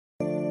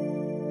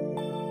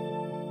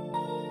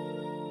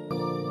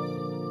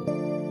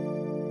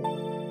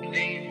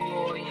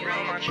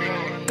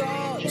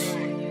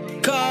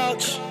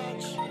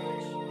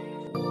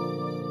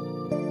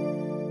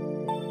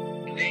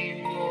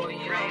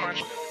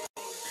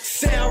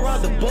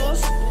not the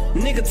boss.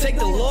 Nigga, take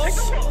the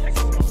loss.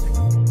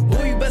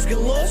 Boy, you best get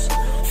lost.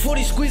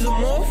 40 squeeze them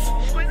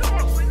off.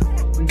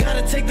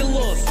 Gotta take the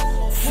loss.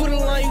 For the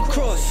line you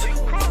cross.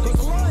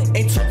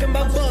 Ain't talking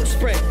about bug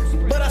spray,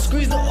 but I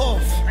squeezed it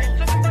off.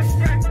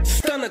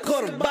 Stunner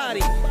caught a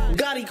body.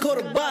 Gotti caught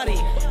a body.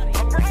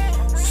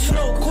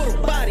 Snow caught a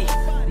body.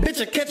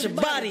 Bitch, I catch a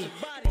body.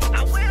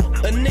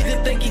 A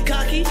nigga think he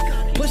cocky.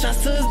 Push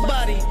us to his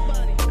body.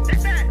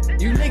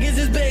 You niggas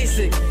is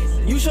basic.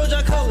 You showed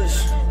your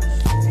colors.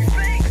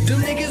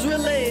 Them niggas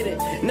related.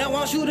 Now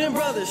I'm shooting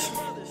brothers.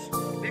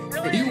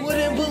 You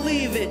wouldn't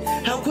believe it.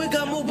 How quick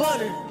I move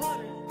butter.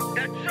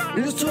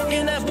 You was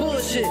talking that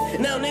bullshit.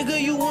 Now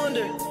nigga you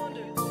wonder.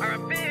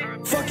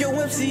 Fuck your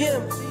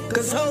MCM.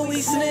 Cause ho we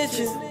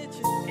snitching.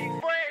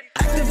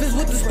 Activists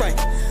with the Sprite.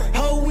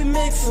 Ho we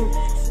mix 'em.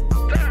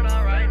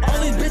 All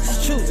these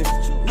bitches choosing.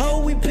 Ho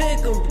we pick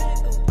 'em.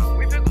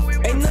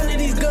 Ain't none of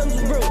these guns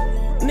broke.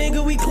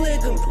 Nigga we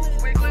click 'em.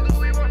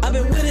 I've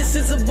been with it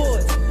since a boy.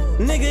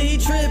 Nigga he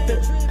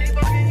trippin'.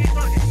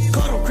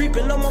 Caught him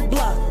creeping on my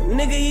block.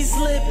 Nigga he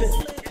slipping.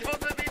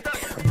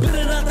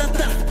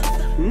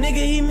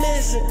 Nigga he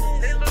missing.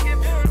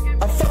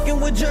 I'm fucking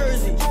with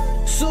Jersey,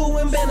 Sue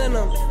and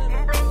Benham.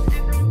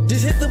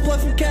 Just hit the plug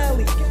from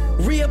Cali.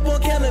 Re-up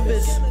on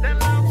cannabis.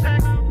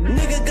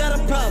 Nigga got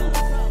a problem.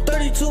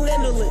 32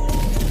 handle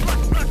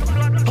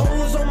it.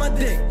 Hoes on my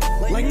dick.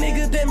 Like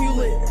nigga damn you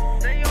lit.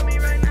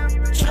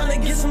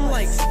 Tryna get some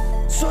likes,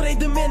 so they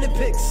demanded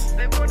pics.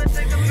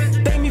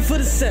 Thank me for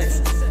the sex.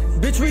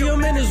 Bitch, where your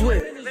man is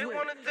with?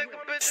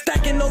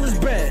 Stacking all this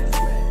bread.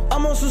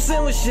 I'm on some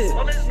sandwich shit.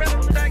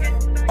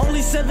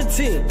 Only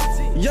 17.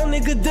 Young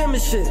nigga dim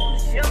and shit.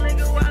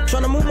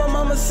 Tryna move my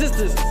mama's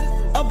sisters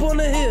up on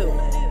the hill.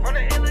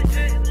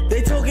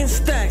 They talking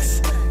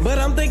stacks, but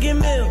I'm thinking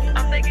mil.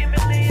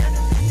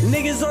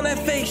 Niggas on that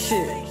fake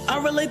shit.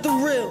 I relate the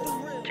real.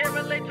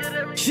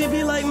 Shit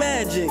be like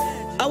magic.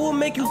 I will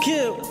make you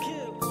kill.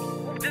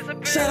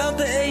 Shout out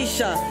to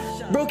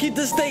A-Shot. Bro, keep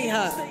the state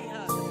hot.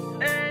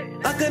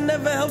 I could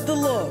never help the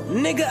law.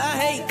 Nigga, I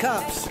hate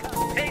cops.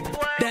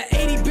 That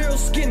 80 barrel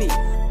skinny,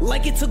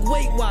 like it took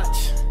Weight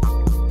Watch.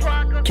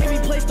 Can't be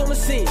placed on the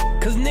scene,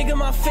 cause nigga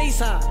my face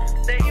hot.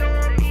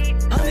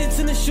 Hundreds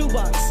in the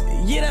shoebox,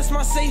 yeah that's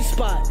my safe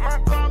spot.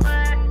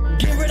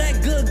 Give her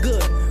that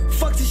good.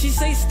 Fuck till she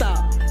say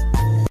stop.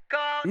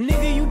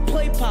 Nigga you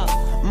play pop,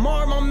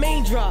 Mar my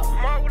main drop.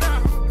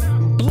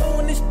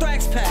 Blowing this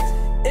Thrax packs,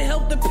 it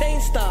helped the pain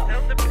stop.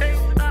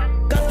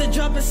 Got the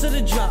drop instead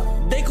of drop,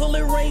 they call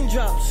it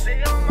raindrops.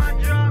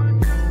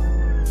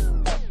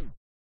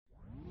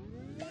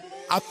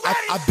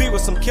 I be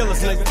with some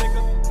killers, nigga.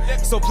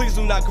 So please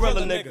do not grill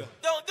a nigga.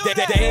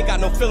 They ain't got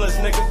no feelings,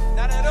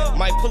 nigga.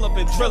 Might pull up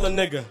and drill a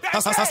nigga.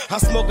 I'm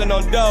smoking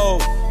on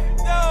dope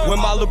with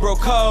my little bro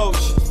coach.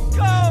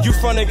 You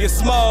front and get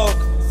smoked.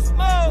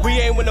 We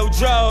ain't with no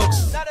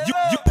drugs.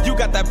 You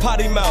got that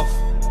potty mouth.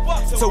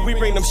 So we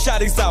bring them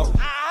shotties out.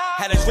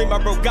 Had a dream I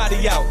broke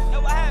Gotti out.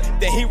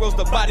 Then heroes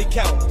the body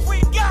count.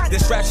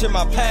 Distraction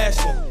my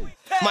passion.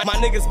 My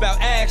niggas bout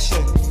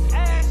action.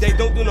 They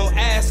don't do no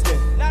asking.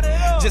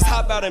 Just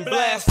hop out and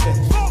blast it.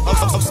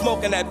 I'm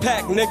smoking that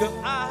pack, nigga.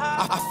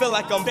 I feel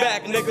like I'm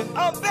back, nigga.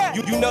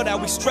 You know that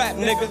we strapped,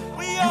 nigga.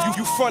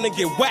 You front and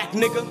get whacked,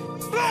 nigga.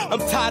 I'm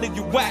tired of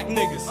you whack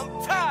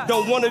niggas.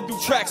 Don't wanna do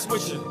tracks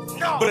with you.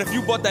 But if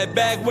you bought that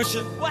bag with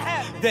you,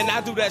 then I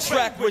do that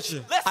track with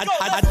you.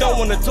 I don't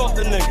wanna talk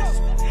to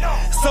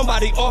niggas.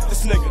 Somebody off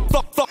this nigga.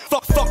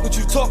 Fuck what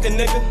you talking,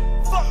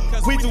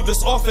 nigga. We do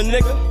this often,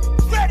 nigga.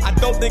 I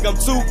don't think I'm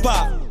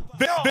Tupac.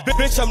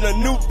 Bitch, I'm the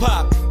new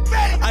pop.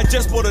 I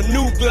just bought a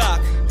new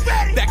Glock.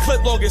 That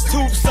clip long as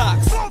tube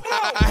socks.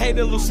 I hate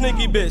a little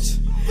sneaky bitch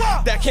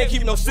that can't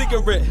keep no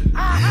secret.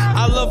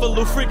 I love a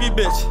little freaky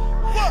bitch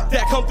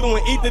that come through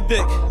and eat the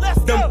dick.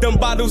 Them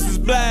bottles is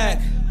black,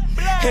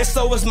 and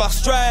so is my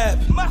strap.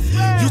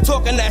 You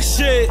talking that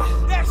shit,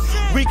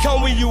 we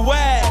come where you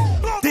at.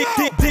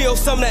 Deal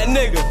some that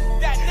nigga.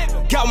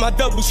 Got my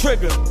double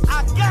trigger.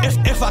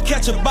 If I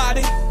catch a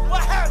body,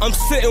 I'm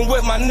sitting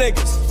with my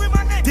niggas.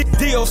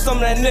 Deal some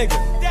that nigga.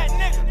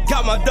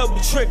 Got my double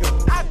trigger.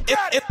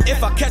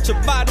 If I catch a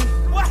body,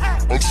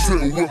 I'm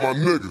sitting with my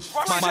niggas.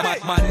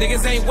 My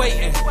niggas ain't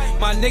waiting.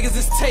 My niggas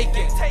is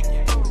taking.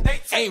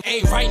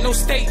 Ain't write no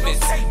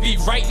statements. Be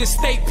writing a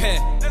state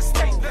pen.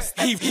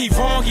 He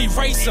wrong, he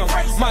race him.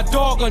 My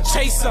dog gon'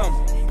 chase him.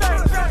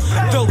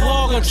 The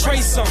law gon'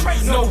 trace him.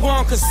 No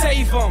one can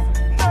save him.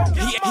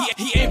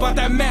 He ain't about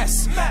that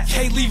mess.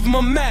 Can't leave him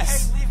a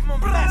mess.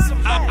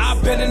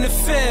 I've been in the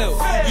field.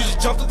 You just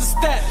jumped up the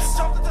steps.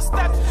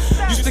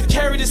 Used to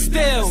carry the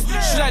steel.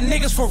 Shoot at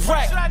niggas for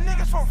wreck.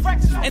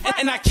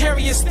 And I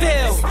carry it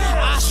still.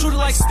 I shoot it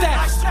like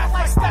Steph.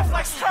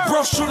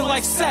 Bro shoot it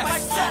like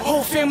Seth.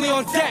 Whole family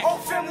on deck.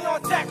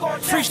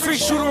 Free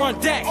shooter on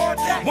deck.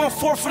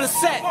 1-4 for the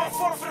set.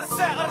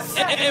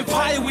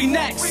 Empire we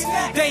next.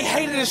 They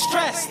hated and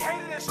stressed.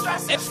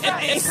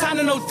 Ain't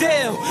signing no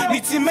deal.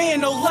 Need $10 million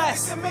no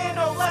less.